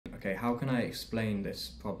okay, how can I explain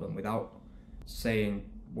this problem without saying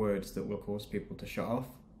words that will cause people to shut off?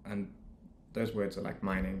 And those words are like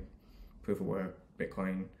mining, proof of work,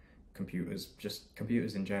 Bitcoin, computers, just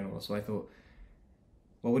computers in general. So I thought,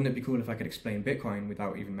 well, wouldn't it be cool if I could explain Bitcoin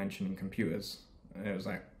without even mentioning computers? And it was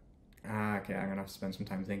like, okay, I'm gonna have to spend some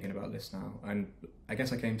time thinking about this now. And I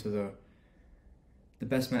guess I came to the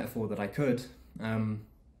best metaphor that I could,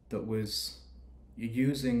 that was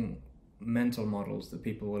using mental models that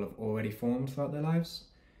people will have already formed throughout their lives,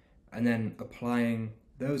 and then applying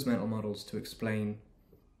those mental models to explain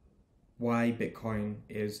why Bitcoin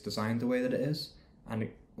is designed the way that it is, and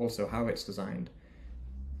also how it's designed,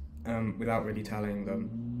 without really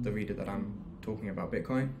telling the reader that I'm talking about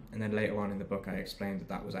Bitcoin. And then later on in the book I explained that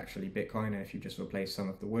that was actually Bitcoin, and if you just replace some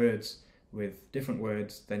of the words with different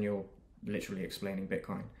words, then you're literally explaining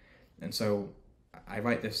Bitcoin. And so I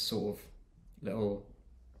write this sort of little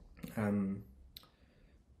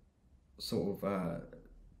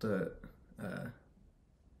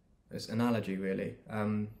this analogy really,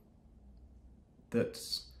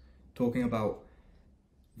 that's talking about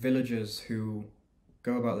villagers who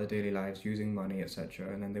go about their daily lives using money,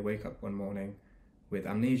 etc., and then they wake up one morning with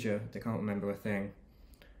amnesia, they can't remember a thing,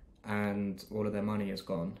 and all of their money is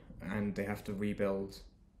gone, and they have to rebuild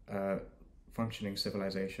a functioning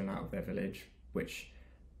civilization out of their village, which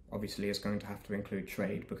obviously is going to have to include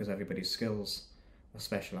trade because everybody's skills are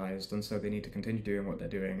specialized, and so they need to continue doing what they're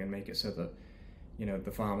doing and make it so that, you know,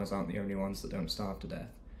 the farmers aren't the only ones that don't starve to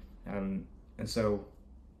death. And so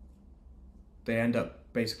they end up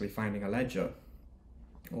basically finding a ledger,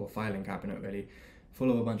 or filing cabinet really,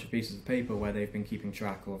 full of a bunch of pieces of paper where they've been keeping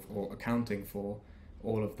track of or accounting for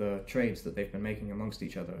all of the trades that they've been making amongst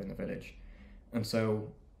each other in the village. And so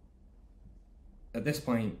at this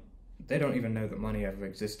point they don't even know that money ever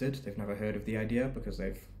existed. They've never heard of the idea because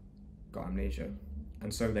they've got amnesia.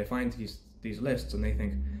 And so they find these lists and they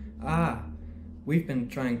think, we've been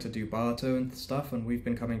trying to do barter and stuff, and we've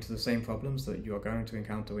been coming to the same problems that you are going to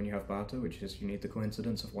encounter when you have barter, which is you need the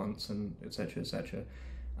coincidence of wants and etc, etc.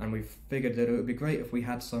 And we've figured that it would be great if we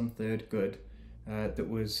had some third good that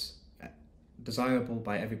was desirable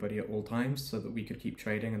by everybody at all times, so that we could keep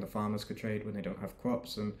trading and the farmers could trade when they don't have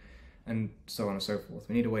crops, and so on and so forth.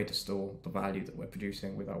 We need a way to store the value that we're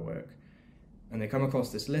producing with our work. And they come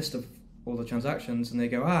across this list of all the transactions and they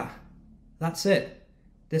go, that's it.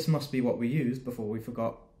 This must be what we used before we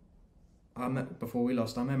before we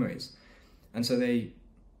lost our memories. And so they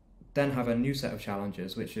then have a new set of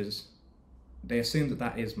challenges, which is they assume that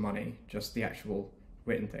that is money, just the actual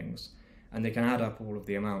written things, and they can add up all of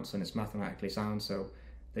the amounts and it's mathematically sound, so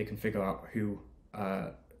they can figure out who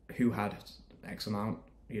had X amount,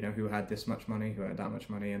 you know, who had this much money, who had that much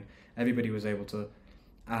money, and everybody was able to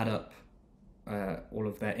add up all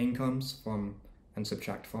of their incomes from and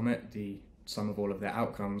subtract from it the sum of all of their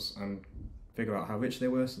outcomes and figure out how rich they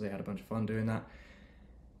were. So they had a bunch of fun doing that.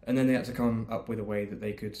 And then they had to come up with a way that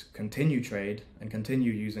they could continue trade and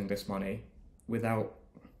continue using this money without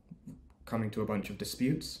coming to a bunch of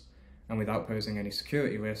disputes and without posing any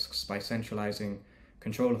security risks, by centralizing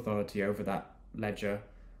control authority over that ledger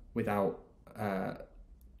without at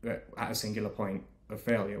a singular point of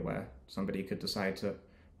failure where somebody could decide to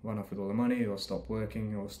run off with all the money or stop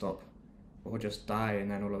working or just die, and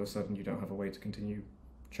then all of a sudden you don't have a way to continue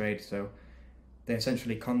trade. So they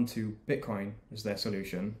essentially come to Bitcoin as their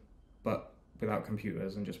solution, but without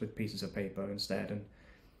computers and just with pieces of paper instead.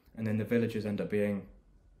 And then the villages end up being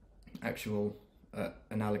actual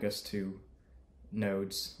analogous to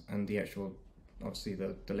nodes, and the actual, obviously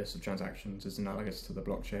the list of transactions is analogous to the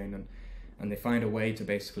blockchain, and they find a way to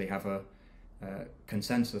basically have a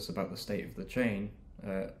consensus about the state of the chain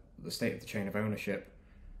of ownership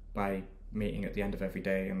by meeting at the end of every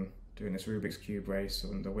day and doing this Rubik's Cube race,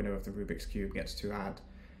 and the winner of the Rubik's Cube gets to add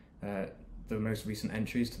the most recent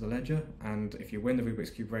entries to the ledger. And if you win the Rubik's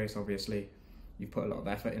Cube race, obviously you've put a lot of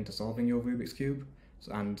effort into solving your Rubik's Cube,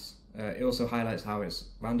 and it also highlights how it's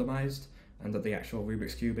randomized and that the actual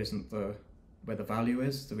Rubik's Cube isn't where the value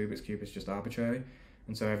is. The Rubik's Cube is just arbitrary,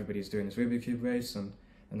 and so everybody's doing this Rubik's Cube race, and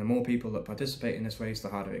the more people that participate in this race, the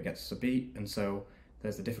harder it gets to beat, and so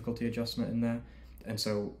there's the difficulty adjustment in there. And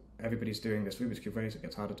so everybody's doing this Rubik's Cube race, it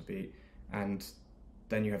gets harder to beat. And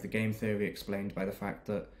then you have the game theory explained by the fact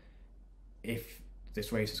that if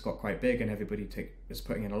this race has got quite big and everybody is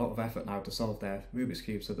putting in a lot of effort now to solve their Rubik's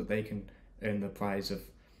Cube so that they can earn the prize of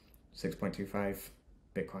 6.25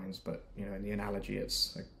 Bitcoins, but you know, in the analogy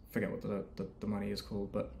it's, I forget what the money is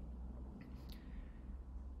called, but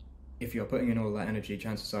if you're putting in all that energy,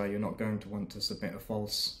 chances are you're not going to want to submit a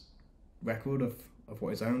false record of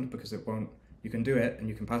what is owned, because it won't You can do it and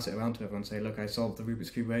you can pass it around to everyone and say, look, I solved the Rubik's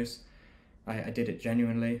Cube race. I did it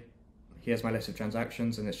genuinely. Here's my list of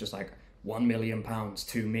transactions, and it's just like £1 million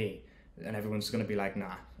to me. And everyone's going to be like,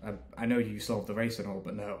 nah, I know you solved the race and all,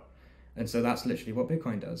 but no. And so that's literally what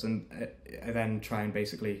Bitcoin does. And I then try and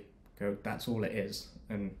basically go, that's all it is.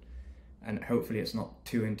 And hopefully it's not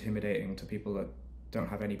too intimidating to people that don't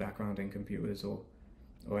have any background in computers or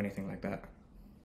anything like that.